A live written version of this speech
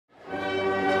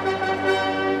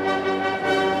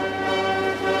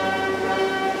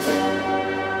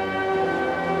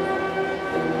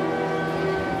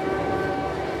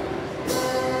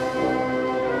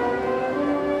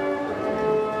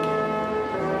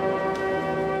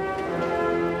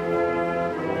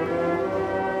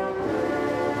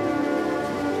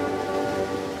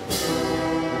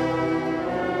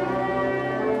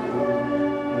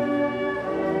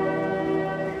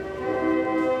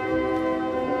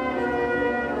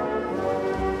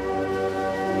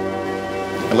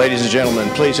ladies and gentlemen,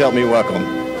 please help me welcome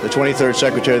the 23rd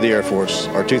Secretary of the Air Force,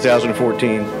 our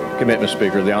 2014 Commencement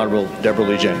Speaker, the Honorable Deborah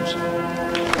Lee James.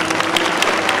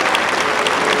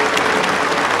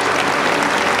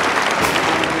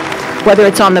 Whether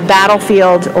it's on the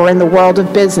battlefield or in the world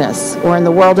of business or in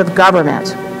the world of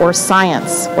government or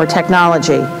science or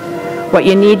technology, what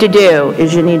you need to do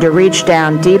is you need to reach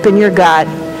down deep in your gut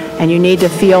and you need to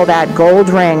feel that gold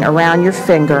ring around your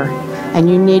finger, and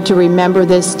you need to remember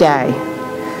this day.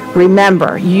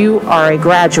 Remember, you are a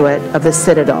graduate of the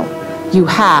Citadel. You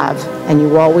have, and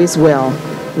you always will,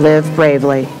 live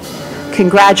bravely.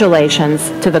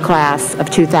 Congratulations to the class of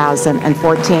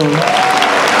 2014.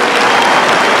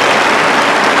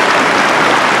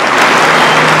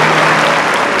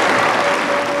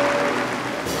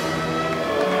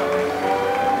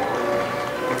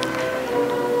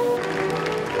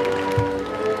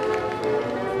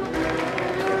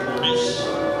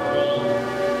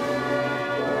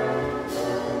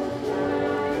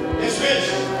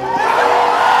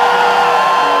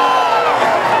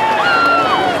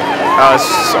 It's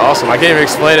just awesome. I can't even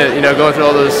explain it. You know, going through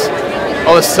all this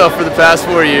stuff for the past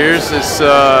 4 years, it's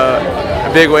a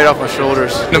big weight off my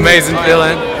shoulders. An amazing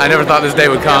feeling. I never thought this day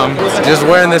would come. Just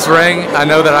wearing this ring, I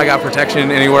know that I got protection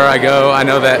anywhere I go. I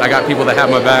know that I got people that have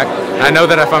my back. I know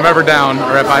that if I'm ever down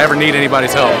or if I ever need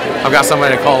anybody's help, I've got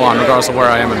somebody to call on regardless of where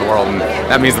I am in the world, and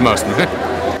that means the most to me.